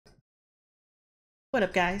What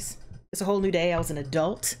up, guys? It's a whole new day. I was an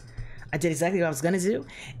adult. I did exactly what I was gonna do,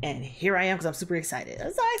 and here I am because I'm super excited.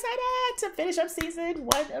 I'm so excited to finish up season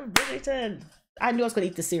 1 of Bridgerton. I knew I was gonna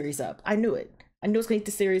eat the series up. I knew it. I knew I was gonna eat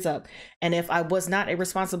the series up. And if I was not a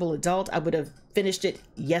responsible adult, I would have finished it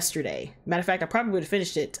yesterday. Matter of fact, I probably would have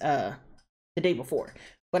finished it the day before.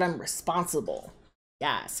 But I'm responsible.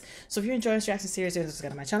 Yes. So if you're enjoying this reaction series,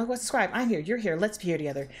 subscribe to my channel. Go subscribe. I'm here. You're here. Let's be here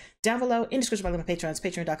together. Down below in the description below my Patreon. It's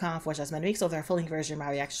patreon.com/ManicMeeks. Over there, full length version of my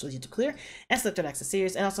reactions to clear and select access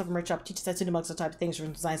series, and also for merch shop, teachers that mugs, all type of things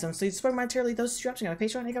from design zones. So you support monetarily. Those subscriptions on my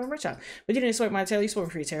Patreon, I got my merch shop. But you didn't support monetarily, you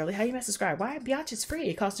support me free. How you must subscribe? Why? Biatch, it's free.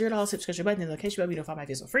 It costs $0. Subscription button in the location below. You don't find my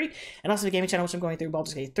videos for free. And also the gaming channel, which I'm going through: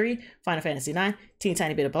 Baldur's Gate 3, Final Fantasy 9, teeny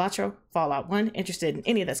tiny bit of Balatro, Fallout 1. Interested in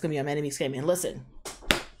any of that's gonna be on ManicMeeks gaming.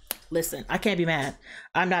 Listen, I can't be mad.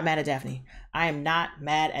 I'm not mad at Daphne. I am not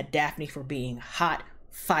mad at Daphne for being hot,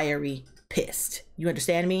 fiery, pissed. You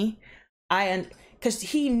understand me? Because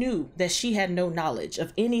he knew that she had no knowledge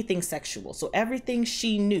of anything sexual. So everything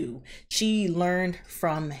she knew, she learned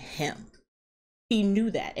from him. He knew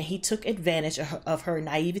that, and he took advantage of her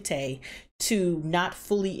naivete to not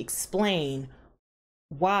fully explain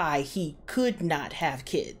why he could not have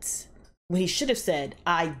kids. When he should have said,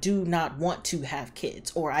 I do not want to have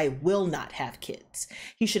kids, or I will not have kids.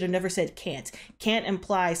 He should have never said can't. Can't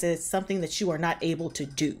implies that it's something that you are not able to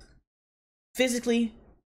do. Physically,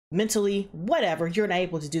 mentally, whatever, you're not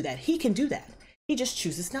able to do that. He can do that. He just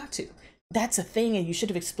chooses not to. That's a thing, and you should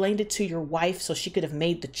have explained it to your wife so she could have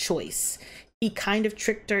made the choice. He kind of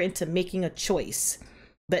tricked her into making a choice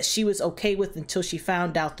that she was okay with until she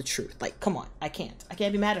found out the truth. Like, come on, I can't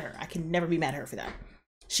be mad at her. I can never be mad at her for that.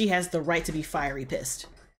 She has the right to be fiery pissed.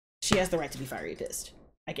 She has the right to be fiery pissed.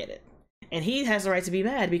 I get it. And he has the right to be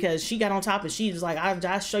mad because she got on top and she was like,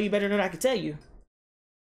 I'll show you better than I could tell you.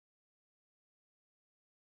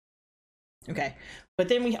 Okay. But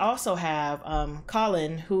then we also have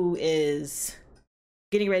Colin, who is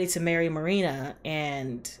getting ready to marry Marina,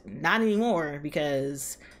 and not anymore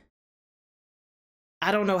because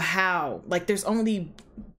I don't know how. Like, there's the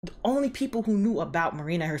only people who knew about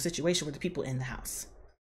Marina, her situation, were the people in the house.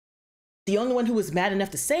 The only one who was mad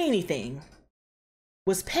enough to say anything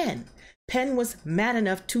was Penn. Penn was mad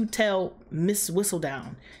enough to tell Miss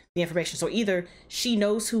Whistledown the information. So either she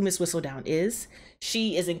knows who Miss Whistledown is,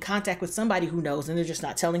 she is in contact with somebody who knows and they're just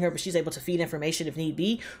not telling her, but she's able to feed information if need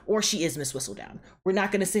be, or she is Miss Whistledown. We're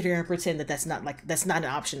not going to sit here and pretend that that's not an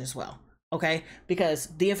option as well, okay? Because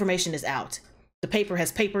the information is out. The paper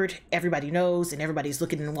has papered, everybody knows, and everybody's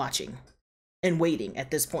looking and watching and waiting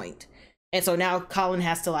at this point. And so now Colin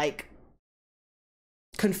has to, like,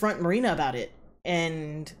 confront Marina about it,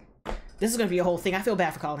 and this is gonna be a whole thing. I feel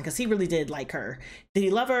bad for Colin because he really did like her. Did he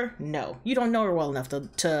love her? No, you don't know her well enough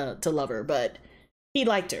to love her, but he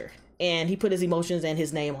liked her, and he put his emotions and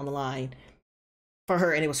his name on the line for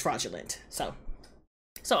her, and it was fraudulent. So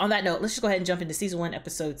on that note, let's just go ahead and jump into season 1,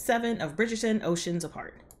 episode 7 of Bridgerton: Oceans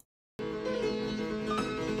Apart.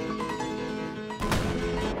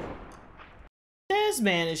 This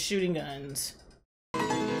man is shooting guns.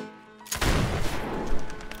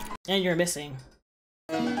 And you're missing.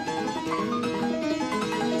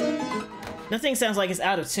 Nothing sounds like it's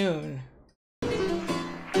out of tune.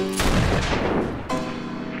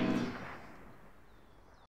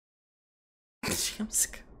 I'm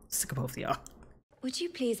sick of both of y'all. Would you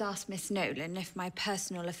please ask Miss Nolan if my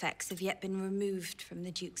personal effects have yet been removed from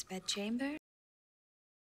the Duke's bedchamber?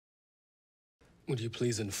 Would you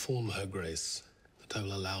please inform her Grace that I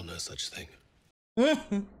will allow no such thing?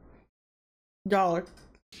 Dollar.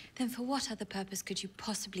 Then for what other purpose could you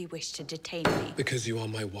possibly wish to detain me? Because you are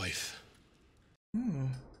my wife.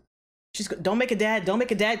 Don't make a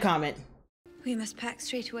dad comment. We must pack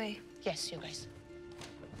straight away. Yes, Your Grace.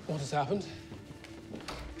 What has happened?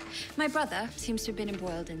 My brother seems to have been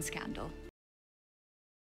embroiled in scandal.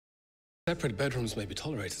 Separate bedrooms may be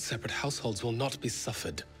tolerated. Separate households will not be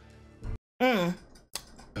suffered. Out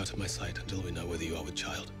of my sight until we know whether you are with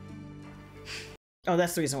child. Oh,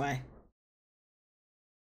 that's the reason why.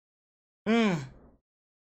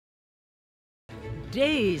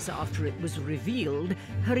 Days after it was revealed,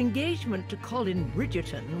 her engagement to Colin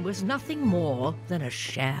Bridgerton was nothing more than a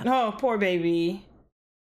sham. Oh, poor baby.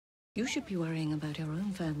 You should be worrying about your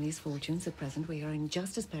own family's fortunes. At present, we are in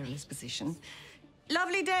just as perilous position.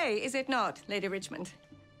 Lovely day, is it not, Lady Richmond?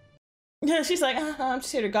 Yeah, she's like, I'm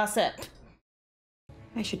just here to gossip.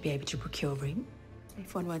 I should be able to procure room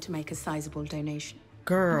if one were to make a sizable donation.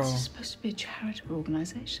 Girl. This is supposed to be a charitable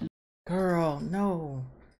organization. Girl, no.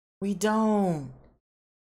 We don't.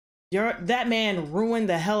 That man ruined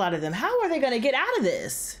the hell out of them. How are they gonna get out of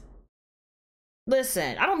this?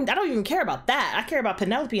 Listen, I don't even care about that. I care about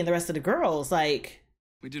Penelope and the rest of the girls. Like,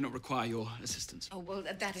 we do not require your assistance. Oh, well,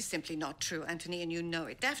 that is simply not true, Anthony, and you know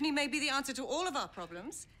it. Daphne may be the answer to all of our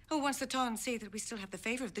problems. Oh, once the Tarns see that we still have the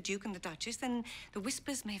favor of the Duke and the Duchess, then the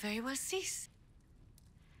whispers may very well cease.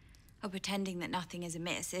 Or pretending that nothing is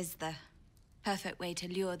amiss is the perfect way to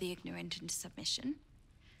lure the ignorant into submission.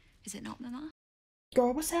 Is it not, Mama?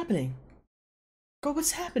 girl, what's happening? Girl,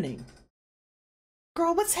 what's happening?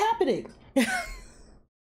 Girl, what's happening?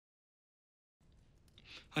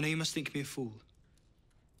 I know you must think me a fool,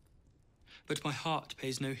 but my heart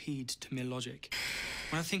pays no heed to mere logic.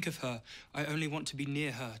 When I think of her, I only want to be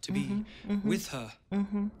near her, to be with her,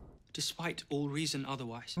 despite all reason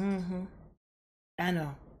otherwise. I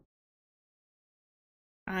know.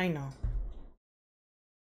 I know.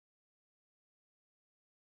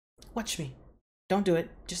 Watch me. Don't do it.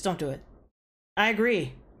 Just don't do it. I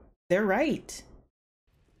agree. They're right.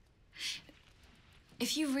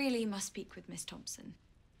 If you really must speak with Miss Thompson,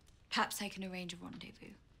 perhaps I can arrange a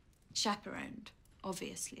rendezvous. Chaperoned,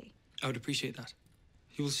 obviously. I would appreciate that.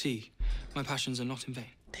 You will see, my passions are not in vain.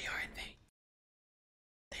 They are in vain.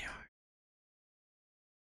 They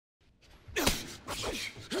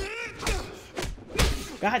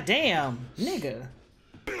are. God damn, nigga.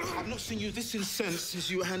 I've not seen you this incensed since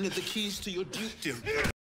you handed the keys to your dukedom.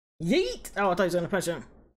 Yeet! Oh, I thought he was gonna punch him.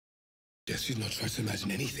 Guess you've not tried to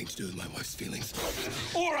imagine anything to do with my wife's feelings.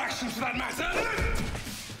 Or actions, for that matter!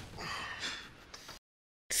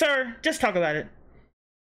 Sir, just talk about it.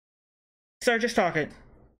 Sir, just talk it.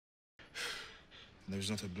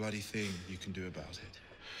 There's not a bloody thing you can do about it.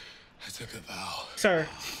 I took a vow. Sir.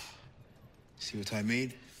 See what I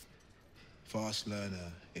mean? Fast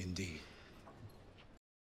learner, indeed.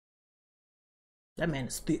 That man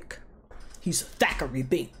is thick. He's Thackeray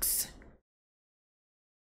Binks.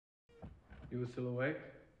 You were still awake?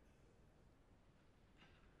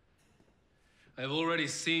 I've already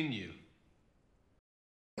seen you.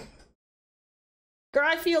 Girl,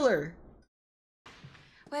 I feel her.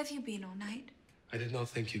 Where have you been all night? I did not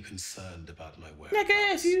think you concerned about my whereabouts.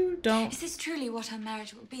 Nigga, if you don't. Is this truly what our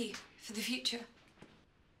marriage will be for the future?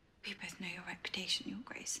 We both know your reputation, Your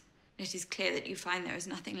Grace. It is clear that you find there is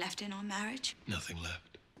nothing left in our marriage. Nothing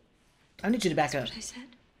left. I need you to back up. That's what I said.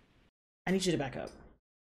 I need you to back up.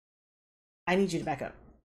 I need you to back up.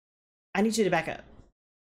 I need you to back up.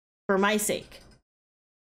 For my sake.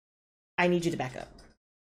 I need you to back up.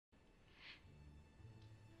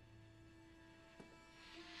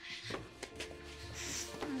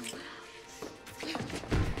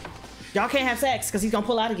 Y'all can't have sex because he's gonna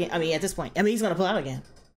pull out again. I mean, at this point, he's gonna pull out again.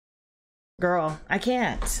 Girl, I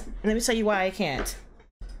can't. And let me tell you why I can't.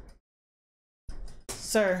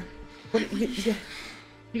 Sir, what, you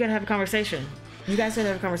gotta have a conversation. You guys gotta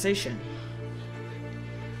have a conversation.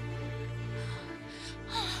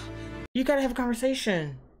 You gotta have a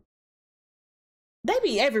conversation. They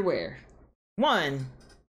be everywhere. 1.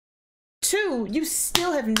 2, you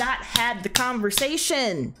still have not had the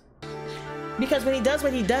conversation. Because when he does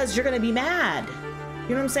what he does, you're gonna be mad. You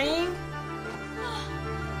know what I'm saying?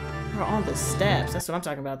 We're on the steps. That's what I'm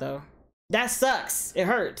talking about, though. That sucks. It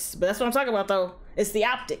hurts. But that's what I'm talking about, though. It's the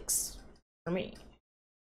optics. For me.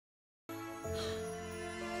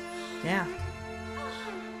 Yeah.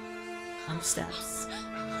 On the steps.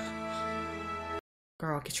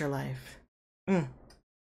 Girl, get your life.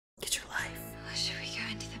 Get your life. Should we go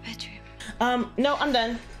into the bedroom? No, I'm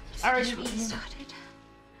done. I already started.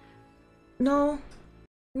 No,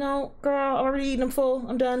 girl, I'm already eating. I'm full.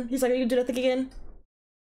 I'm done. He's like, are you gonna do that thing again?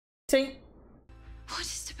 See? What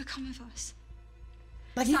is to become of us?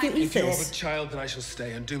 Like, you can eat If you're this. the child, then I shall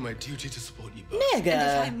stay and do my duty to support you both. Nigga.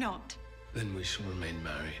 And if I'm not? Then we shall remain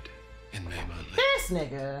married in name only. This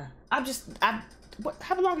nigga.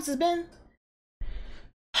 How long has this been?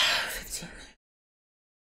 15.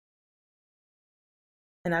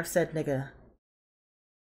 And I've said nigga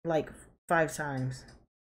like 5 times.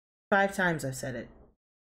 5 times I've said it.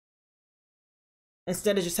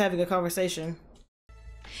 Instead of just having a conversation.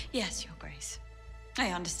 Yes, Your Grace.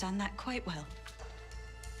 I understand that quite well.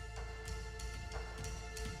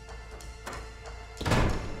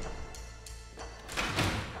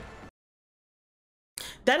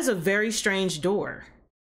 That is a very strange door.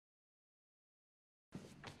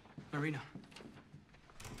 Marina,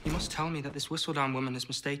 you must tell me that this Whistledown woman is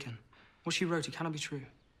mistaken. What she wrote, it cannot be true.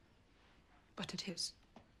 But it is.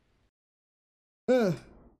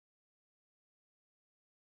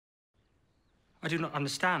 I do not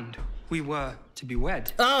understand. We were to be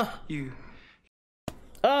wed. You...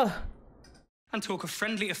 And talk of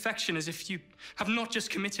friendly affection as if you have not just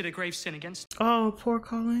committed a grave sin against... Oh, poor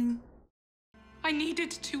Colleen. I needed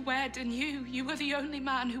to wed, and you were the only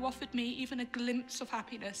man who offered me even a glimpse of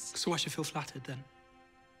happiness. So I should feel flattered then.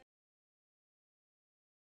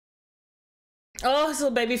 Oh, his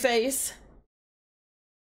little baby face.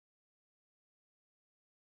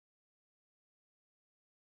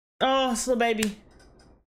 Oh, his little baby.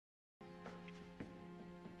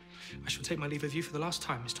 I shall take my leave of you for the last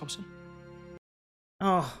time, Miss Thompson.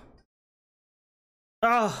 Oh.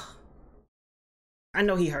 Oh. I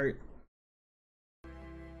know he hurt.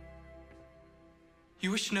 You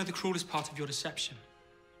wish to know the cruelest part of your deception.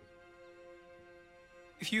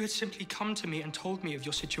 If you had simply come to me and told me of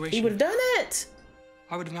your situation... He would have done it!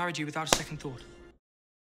 I would have married you without a second thought.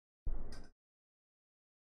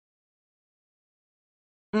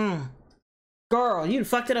 Girl, you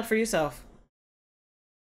fucked it up for yourself.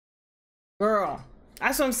 Girl.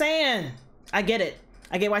 That's what I'm saying. I get it.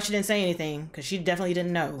 I get why she didn't say anything, because she definitely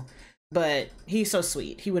didn't know. But he's so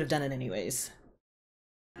sweet. He would have done it anyways.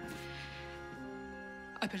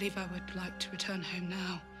 I believe I would like to return home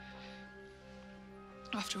now.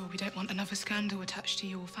 After all, we don't want another scandal attached to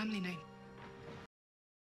your family name.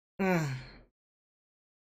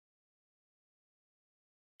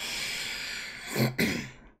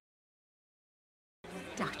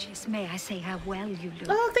 Duchess, may I say how well you look?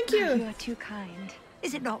 Oh, thank you. You are too kind.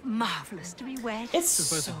 Is it not marvelous to be wed? It's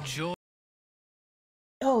so...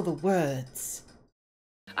 Oh, the words.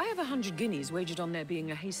 I have 100 guineas wagered on there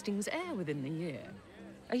being a Hastings heir within the year.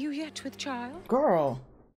 Are you yet with child? Girl.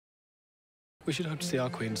 We should hope to see our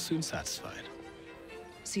queen soon satisfied.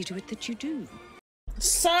 See to it that you do.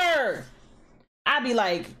 Sir! I'd be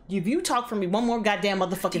like, if you talk for me one more goddamn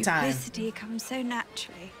motherfucking time. Duplicity comes so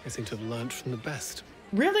naturally. I seem to have learnt from the best.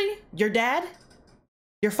 Really? Your dad?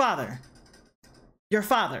 Your father? Your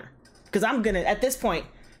father? Because I'm gonna, at this point,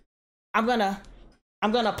 I'm gonna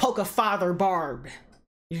poke a father barb.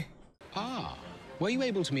 Ah, were you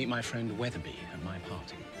able to meet my friend Weatherby at my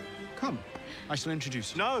party? Come, I shall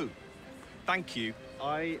introduce you. No, thank you.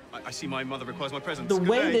 I see my mother requires my presence. The Good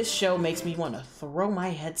way day. this show makes me want to throw my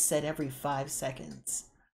headset every 5 seconds.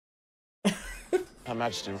 Her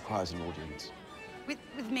Majesty requires an audience. With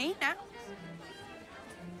me now?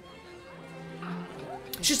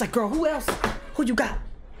 She's like, girl, who else? Who you got?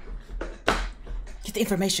 Get the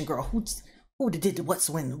information, girl. Who did the what's,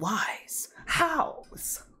 when, whys,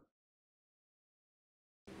 hows?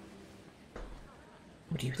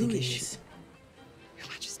 What do you think it is? Your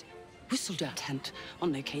Majesty. Whistled intent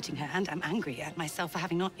on locating her, and I'm angry at myself for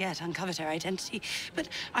having not yet uncovered her identity. But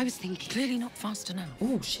I was thinking... Clearly not fast enough.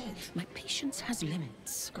 Oh, shit. My patience has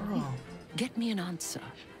limits. Girl. Get me an answer.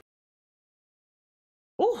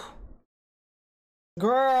 Ooh.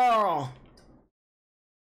 Girl.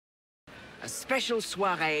 A special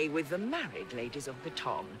soiree with the married ladies of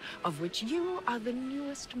Bridgerton, of which you are the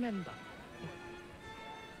newest member.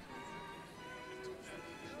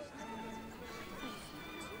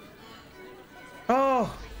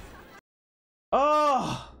 Oh.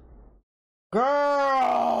 Oh.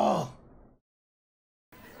 Girl.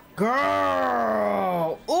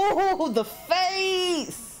 Girl. Ooh, the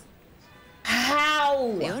face.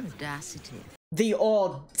 How? The audacity. The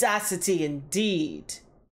audacity indeed.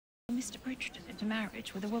 Mr. Bridgerton into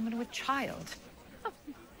marriage with a woman with child.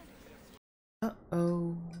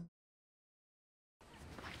 Uh-oh.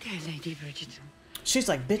 Dear Lady Bridgerton. She's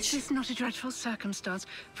like, bitch. It's not a dreadful circumstance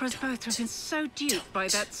for us both to have been so duped by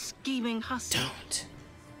that scheming hussy.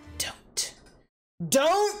 Don't.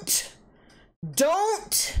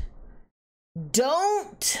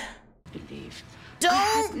 Believe. Don't. I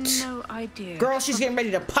had no idea. Girl, she's getting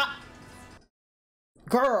ready to pop.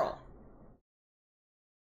 Girl.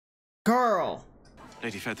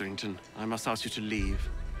 Lady Featherington, I must ask you to leave.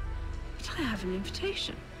 But I have an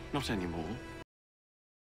invitation. Not anymore.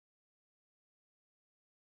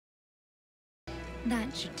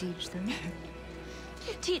 That should teach them.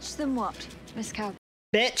 Teach them what, Miss Cow?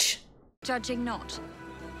 Bitch. Judging not,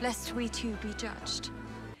 lest we too be judged.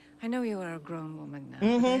 I know you are a grown woman now,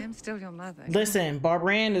 Mm-hmm. but I am still your mother. Listen,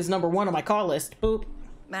 Barbara Ann is #1 on my call list. Boop.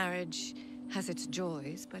 Marriage has its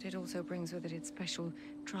joys, but it also brings with it its special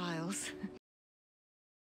trials.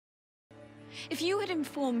 If you had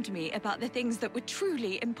informed me about the things that were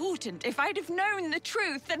truly important, if I'd have known the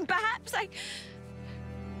truth, then perhaps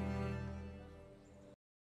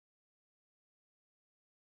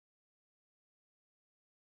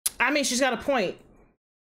I mean, she's got a point.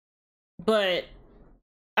 But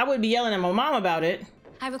I would be yelling at my mom about it.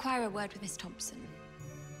 I require a word with Miss Thompson.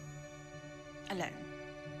 Alone.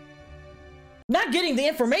 Not getting the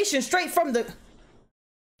information straight from the...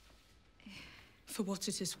 For what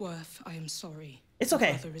it is worth, I am sorry. It's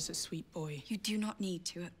okay. My father is a sweet boy. You do not need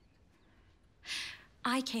to.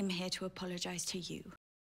 I came here to apologize to you.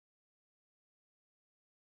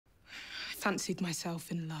 I fancied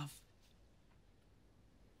myself in love.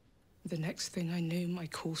 The next thing I knew, my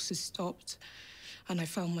courses stopped, and I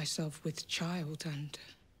found myself with child and...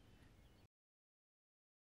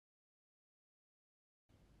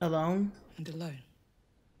 alone? And alone.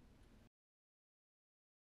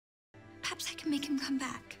 Perhaps I can make him come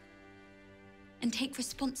back and take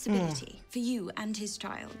responsibility for you and his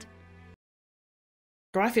child.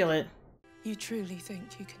 Girl, I feel it. You truly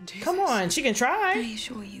think you can do Come this? on, she can try. I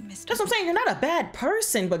assure you, Mr. That's what I'm saying. You're not a bad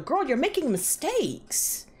person, but girl, you're making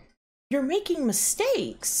mistakes. You're making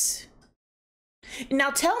mistakes. Now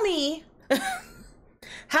tell me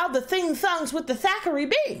how the thing thungs with the Thackeray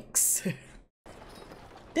Binks.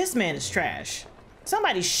 This man is trash.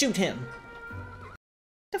 Somebody shoot him.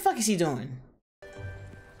 The fuck is he doing?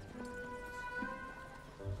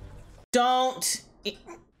 Don't.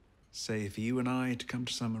 Say, for you and I to come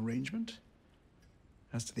to some arrangement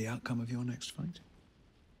as to the outcome of your next fight?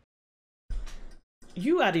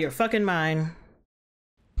 You out of your fucking mind.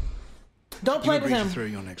 Don't play with him. Through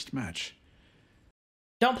your next match.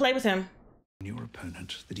 Don't play with him. Your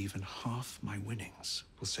opponent that even half my winnings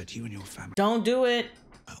will set you and your family. Don't do it.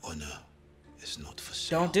 My honor is not for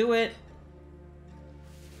sale. Don't do it.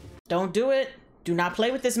 Don't do it. Do not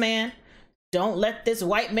play with this man. Don't let this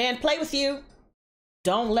white man play with you.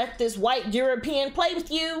 Don't let this white European play with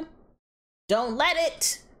you. Don't let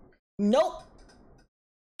it. Nope.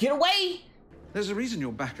 Get away. There's a reason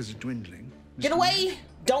your backers are dwindling. Get away.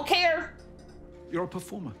 Don't care. You're a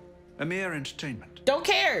performer. A mere entertainment. Don't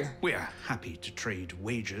care. We're happy to trade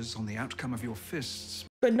wagers on the outcome of your fists.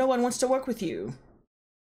 But no one wants to work with you.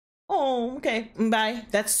 Oh, okay. Bye.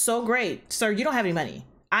 That's so great. Sir, you don't have any money.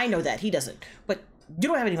 I know that. He doesn't. But you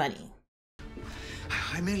don't have any money.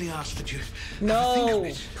 I merely ask that you No, think of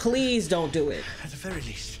it. Please don't do it. At the very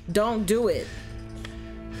least. Don't do it.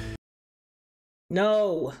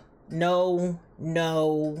 No. No.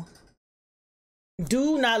 No.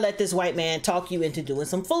 Do not let this white man talk you into doing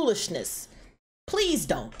some foolishness. Please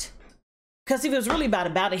don't. Because if it was really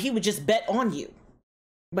about it, he would just bet on you.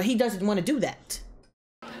 But he doesn't want to do that.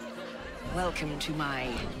 Welcome to my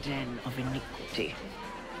den of iniquity.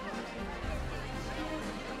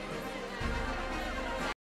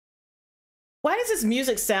 Why does this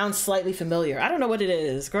music sound slightly familiar? I don't know what it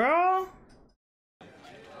is, girl.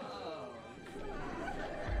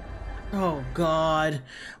 Oh, God.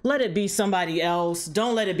 Let it be somebody else.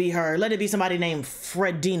 Don't let it be her. Let it be somebody named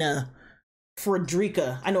Frederica.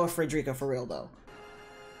 I know a Frederica for real, though.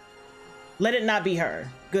 Let it not be her.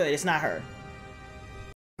 Good, it's not her.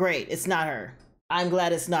 Great, it's not her. I'm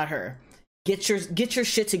glad it's not her. Get your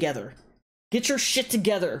shit together. Get your shit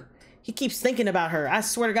together. He keeps thinking about her. I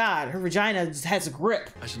swear to God, her vagina has a grip.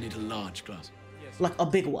 I should need a large glass. Like a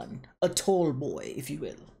big one. A tall boy, if you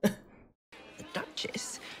will. The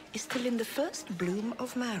Duchess is still in the first bloom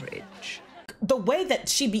of marriage. The way that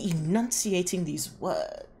she be enunciating these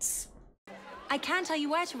words. I can tell you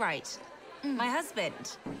where to write. My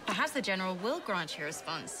husband. Perhaps the General will grant you a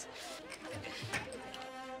response.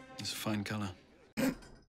 It's a fine color. I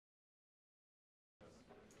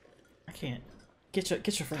can't. Get your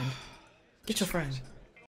friend. Get your friend.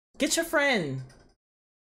 Get your friend.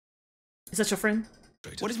 Is that your friend?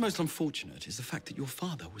 What is most unfortunate is the fact that your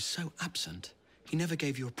father was so absent. He never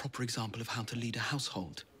gave you a proper example of how to lead a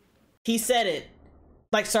household. He said it.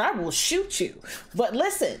 Like, sir, I will shoot you. But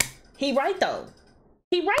listen, he right though.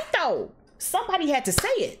 He right though. Somebody had to say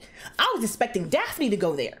it. I was expecting Daphne to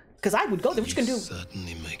go there. Because I would go there. What you gonna do?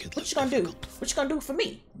 Certainly make it. What you gonna do? What you gonna do for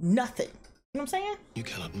me? Nothing. You know what I'm saying? You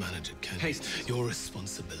cannot manage it, can you? Your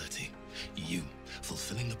responsibility. You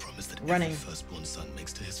fulfilling the promise that Running. every firstborn son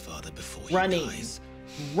makes to his father before he Running. dies.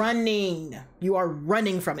 Running. You are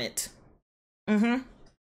running from it. Mm-hmm.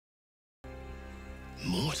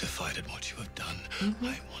 Mortified at what you have done.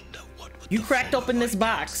 I wonder what would You cracked open this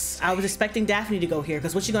box. I was expecting Daphne to go here,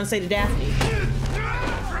 because what you gonna say to Daphne?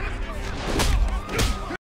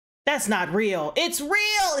 That's not real. It's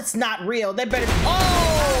real. It's not real. They better.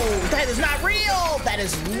 Oh, that is not real. That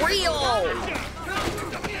is real.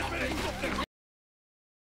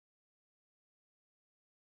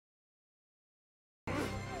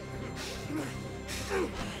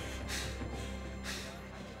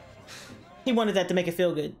 He wanted that to make it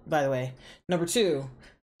feel good, by the way. Number two,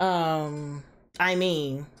 I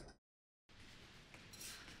mean,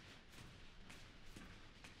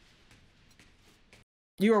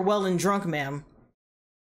 you are well and drunk, ma'am.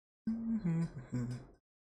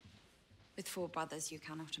 With 4 brothers, you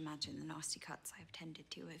cannot imagine the nasty cuts I have tended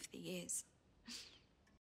to over the years.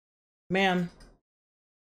 Ma'am,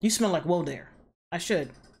 You smell like woe there. I should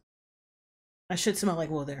smell like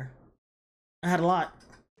woe there. I had a lot.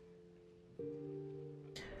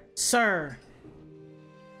 Sir.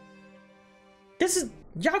 This is,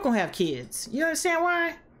 y'all gonna have kids. You understand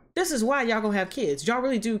why? This is why y'all gonna have kids. Y'all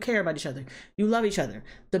really do care about each other. You love each other.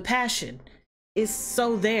 The passion is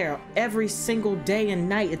so there every single day and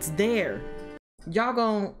night. It's there. Y'all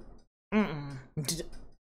gonna, y'all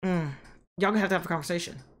gonna have to have a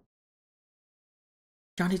conversation.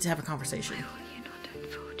 Y'all need to have a conversation. Why will you not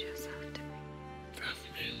unfold yourself to me?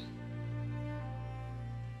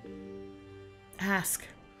 Ask.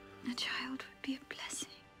 A child would be a blessing.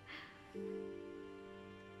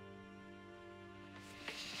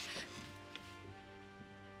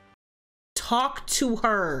 Talk to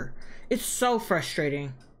her. It's so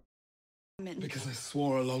frustrating. Because I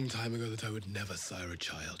swore a long time ago that I would never sire a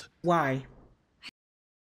child. Why?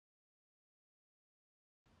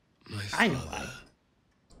 My I know father why.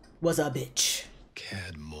 Was a bitch.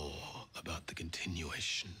 cared more about the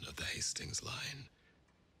continuation of the Hastings line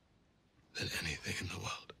than anything in the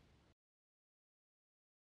world.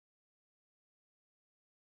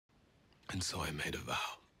 And so I made a vow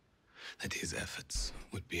that his efforts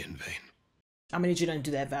would be in vain. I'm gonna need you to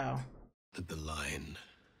do that vow. That the line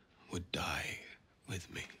would die with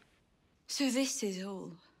me. So this is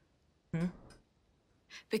all Hmm?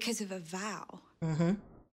 because of a vow. Mm-hmm.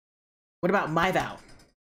 What about my vow?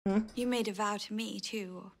 Hmm? You made a vow to me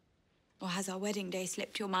too, or has our wedding day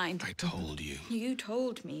slipped your mind? I told you. You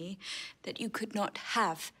told me that you could not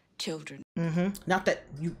have children. Mm-hmm. Not that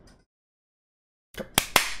you.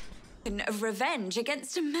 Of revenge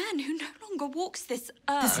against a man who no longer walks this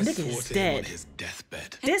This earth. nigga is dead. On his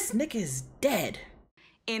deathbed. This nigga is dead.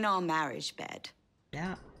 In our marriage bed.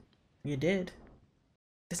 Yeah, you did.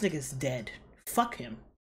 This nigga's dead. Fuck him.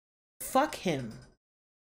 Fuck him.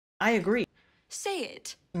 I agree. Say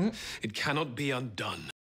it. Mm. It cannot be undone.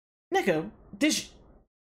 Nigga, does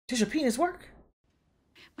your penis work?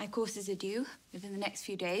 My courses are due within the next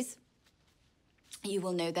few days. You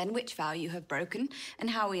will know then which vow you have broken and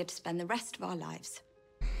how we are to spend the rest of our lives.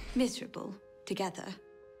 Miserable together.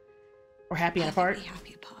 Or happy and apart?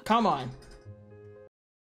 Happy apart. Come on.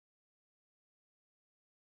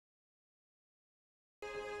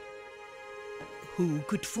 Who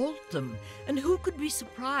could fault them, and who could be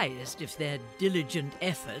surprised if their diligent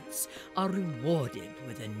efforts are rewarded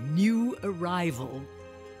with a new arrival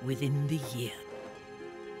within the year?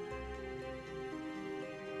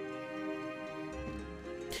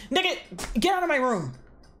 Nigga, get out of my room.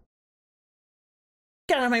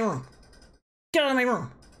 Get out of my room. Get out of my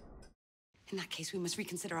room. In that case, we must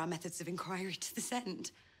reconsider our methods of inquiry to this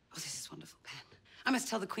end. Oh, this is wonderful, Pen. I must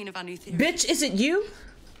tell the Queen of our new theory. Bitch, is it you?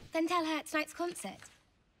 Then tell her it's tonight's concert.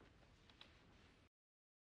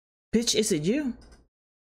 Bitch, is it you?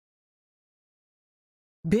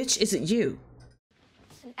 Bitch, is it you?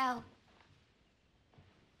 It's an L.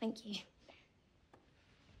 Thank you.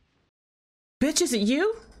 Bitch, is it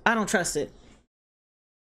you? I don't trust it.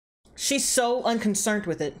 She's so unconcerned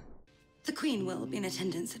with it. The Queen will be in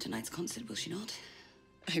attendance at tonight's concert, will she not?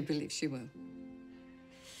 I believe she will.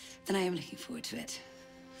 Then I am looking forward to it.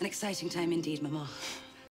 An exciting time indeed, Mama.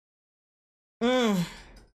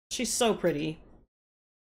 She's so pretty.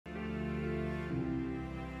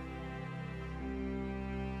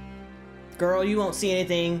 Girl, you won't see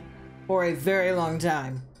anything for a very long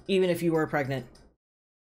time, even if you were pregnant.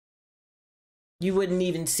 You wouldn't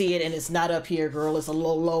even see it, and it's not up here, girl. It's a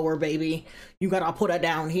little lower, baby. You gotta put it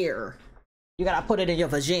down here. You gotta put it in your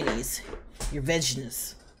vaginas. Your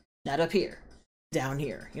vaginas. Not up here. Down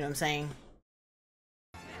here. You know what I'm saying?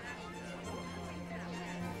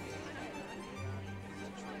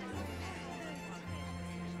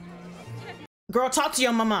 Girl, talk to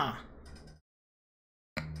your mama.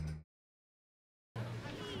 I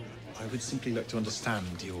would simply like to understand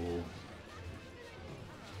your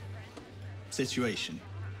situation.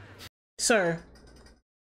 Sir.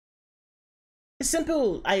 It's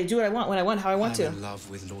simple. I do what I want, when I want, how I want to. I'm in love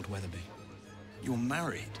with Lord Weatherby. You're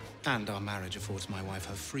married? And our marriage affords my wife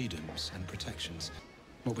her freedoms and protections.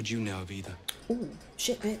 What would you know of either? Ooh,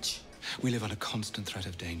 shit, bitch. We live on a constant threat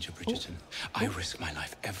of danger, Bridgerton. I risk my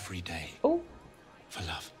life every day. Oh. For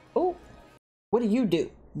love. Oh. What do?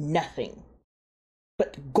 Nothing.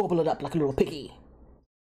 But gobble it up like a little piggy.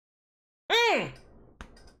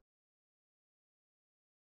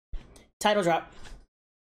 Title drop.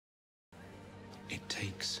 It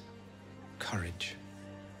takes courage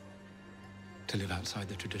to live outside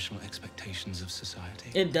the traditional expectations of society.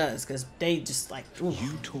 It does, because they just like... Ooh.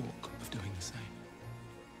 You talk of doing the same.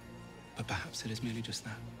 But perhaps it is merely just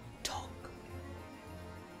that. Talk.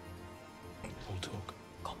 All talk.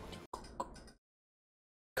 Come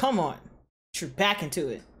Come on. You're back into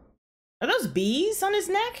it. Are those bees on his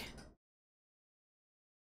neck?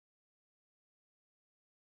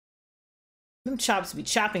 Them chops be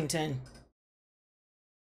Choppington.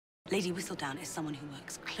 Lady Whistledown is someone who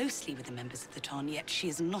works closely with the members of the Ton, yet she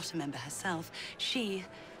is not a member herself. She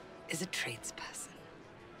is a tradesperson.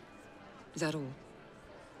 Is that all?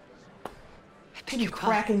 You're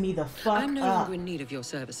cracking me the fuck up. I'm no longer in need of your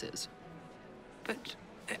services. But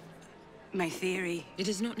my theory... It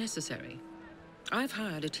is not necessary. I've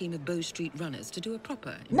hired a team of Bow Street runners to do a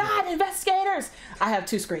proper... Not investigators! I have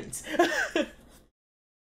 2 screens.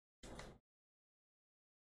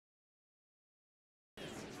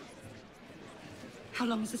 How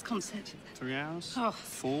long is this concert? 3 hours? Oh.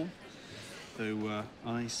 4? Though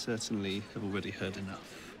I certainly have already heard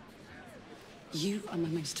enough. You are my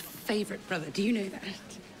most favorite brother. Do you know that?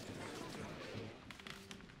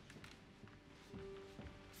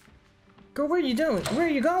 Girl, what are you doing? Where are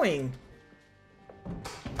you going?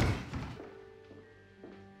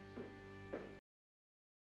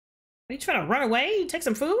 Are you trying to run away? Take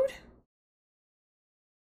some food?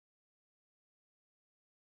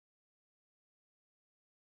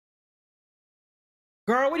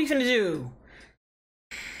 Girl, what are you finna do?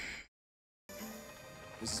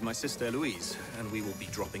 This is my sister Eloise, and we will be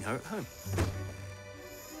dropping her at home.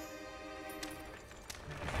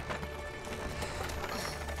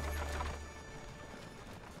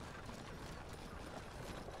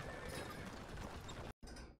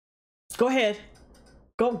 Go ahead.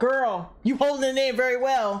 Go, girl. You holding it in very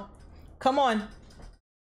well. Come on.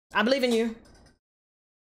 I believe in you.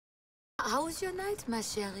 How was your night, ma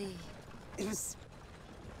chérie? It was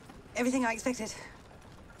everything I expected.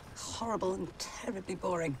 Horrible and terribly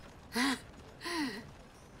boring.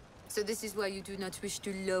 So this is why you do not wish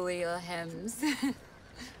to lower your hems.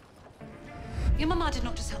 Your mama did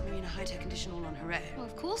not just help Marina hide her condition all on her own. Well,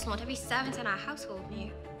 of course not. Every servant in our household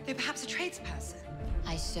knew. Though perhaps a tradesperson.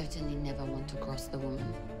 I certainly never want to cross the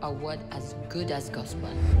woman. A word as good as gospel.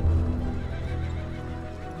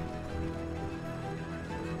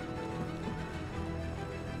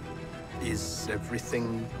 Is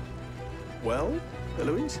everything well,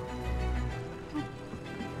 Eloise?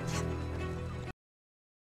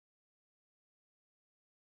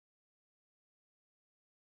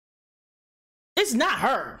 It's not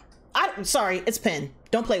her. I'm sorry, it's Pen.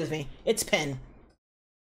 Don't play with me. It's Pen.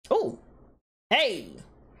 Oh. Hey.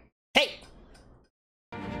 Hey.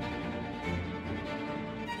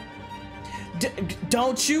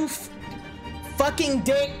 Don't you fucking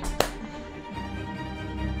dick.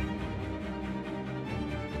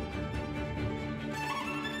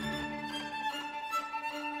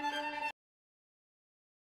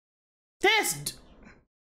 This.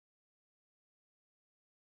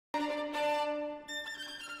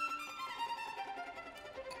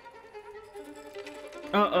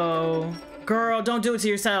 Uh-oh. Girl, don't do it to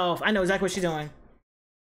yourself. I know exactly what she's doing.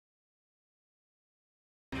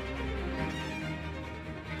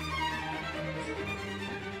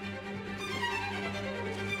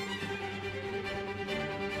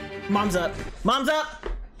 Mom's up. Mom's up.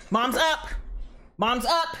 Mom's up. Mom's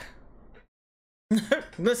up.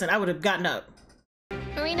 Listen, I would have gotten up.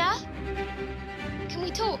 Marina? Can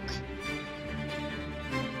we talk?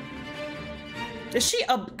 Is she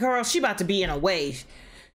a girl? She about to be in a way.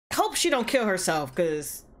 Hope she don't kill herself,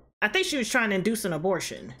 because I think she was trying to induce an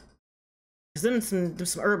abortion. Cause them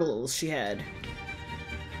some herbals she had.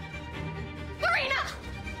 Marina!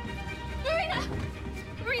 Marina!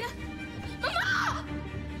 Marina! Mama!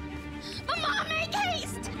 Mama, make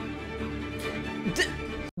haste!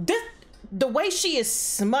 The way she is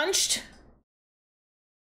smudged.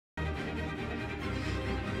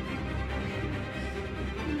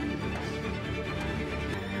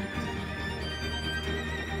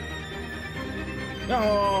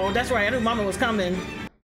 Oh, that's right. I knew Mama was coming.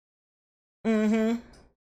 Mm-hmm.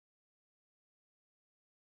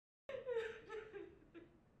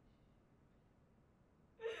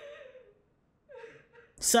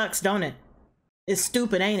 Sucks, don't it? It's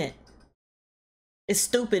stupid, ain't it? It's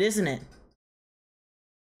stupid, isn't it?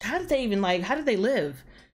 How did they even, like, how did they live?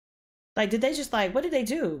 Like, did they just, like, what did they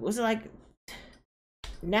do? Was it, like,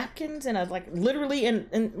 napkins and a, like, literally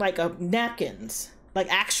in like, napkins? Like,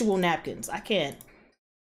 actual napkins. I can't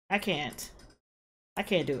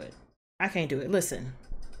do it. I can't do it. Listen,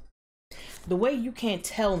 the way you can't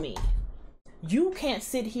tell me, you can't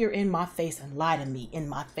sit here in my face and lie to me in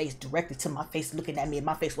my face, directly to my face, looking at me in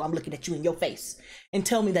my face while I'm looking at you in your face, and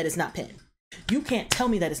tell me that it's not Pen. You can't tell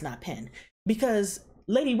me that it's not Pen, because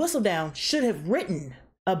Lady Whistledown should have written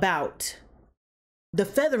about the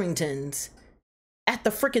Featheringtons at the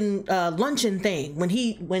freaking luncheon thing when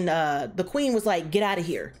the queen was like, get out of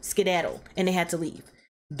here, skedaddle, and they had to leave.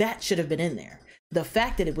 That should have been in there. The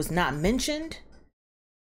fact that it was not mentioned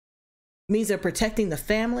means they're protecting the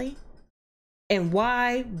family. And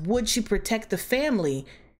why would she protect the family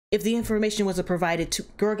if the information wasn't provided to,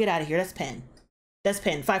 girl, get out of here. That's pen. That's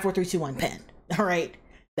pen. 5, 4, 3, 2, 1, pen. All right.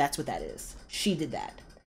 That's what that is. She did that.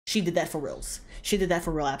 She did that for reals. She did that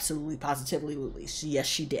for real. Absolutely, positively, yes,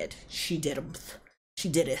 she did. She did them. She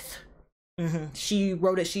did it. She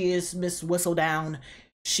wrote it. She is Miss Whistledown.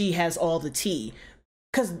 She has all the tea.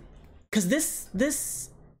 Cause this,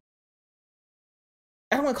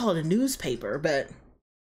 I don't want to call it a newspaper, but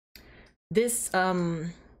this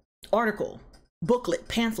article, booklet,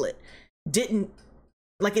 pamphlet, didn't,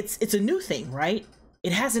 like, it's a new thing, right?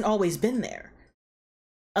 It hasn't always been there.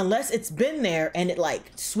 Unless it's been there and it like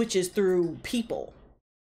switches through people,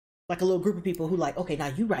 like a little group of people who like, okay, now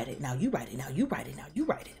you write it, now you write it, now you write it, now you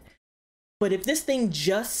write it. But if this thing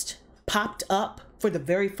just popped up for the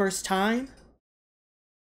very first time,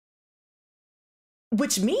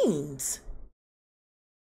 which means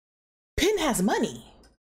Penn has money,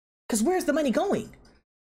 because where's the money going?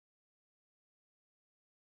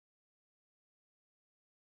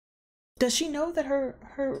 Does she know that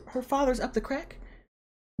her father's up the crack?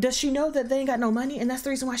 Does she know that they ain't got no money and that's the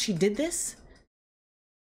reason why she did this?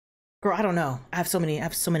 Girl, I don't know. I have so many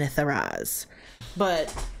theories.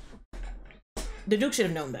 But the Duke should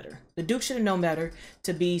have known better. The Duke should have known better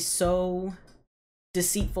to be so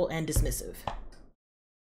deceitful and dismissive.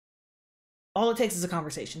 All it takes is a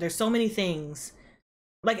conversation. There's so many things,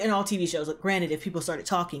 like in all TV shows. Like, granted, if people started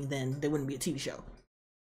talking, then there wouldn't be a TV show.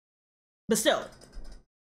 But still,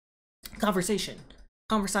 conversation.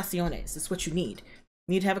 Conversaciones is what you need.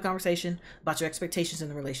 You need to have a conversation about your expectations in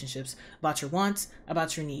the relationships, about your wants,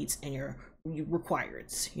 about your needs, and your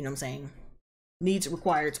requirements. You know what I'm saying? Needs,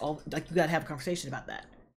 requirements, all, like, you gotta have a conversation about that.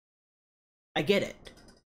 I get it.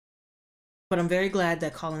 But I'm very glad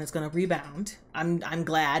that Colin is gonna rebound. I'm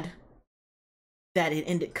glad that it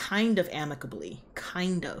ended kind of amicably.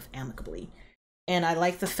 And I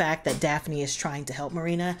like the fact that Daphne is trying to help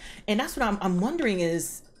Marina. And that's what I'm wondering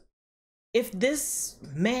is, if this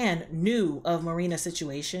man knew of Marina's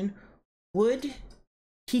situation, would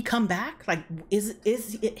he come back? Like, is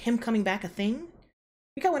it him coming back a thing?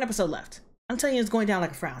 We got one episode left. I'm telling you, it's going down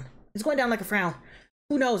like a frown. It's going down like a frown.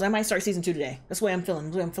 Who knows? I might start season 2 today. That's the way I'm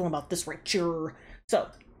feeling. I'm feeling about this right here. So,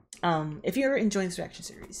 if you're enjoying this reaction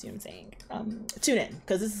series, you know what I'm saying, tune in,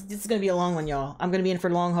 because this is going to be a long one, y'all. I'm going to be in for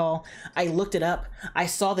the long haul. I looked it up. I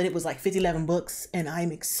saw that it was like 11 books, and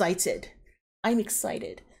I'm excited.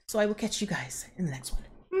 So I will catch you guys in the next one.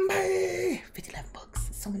 Bye. 11 books.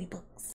 So many books.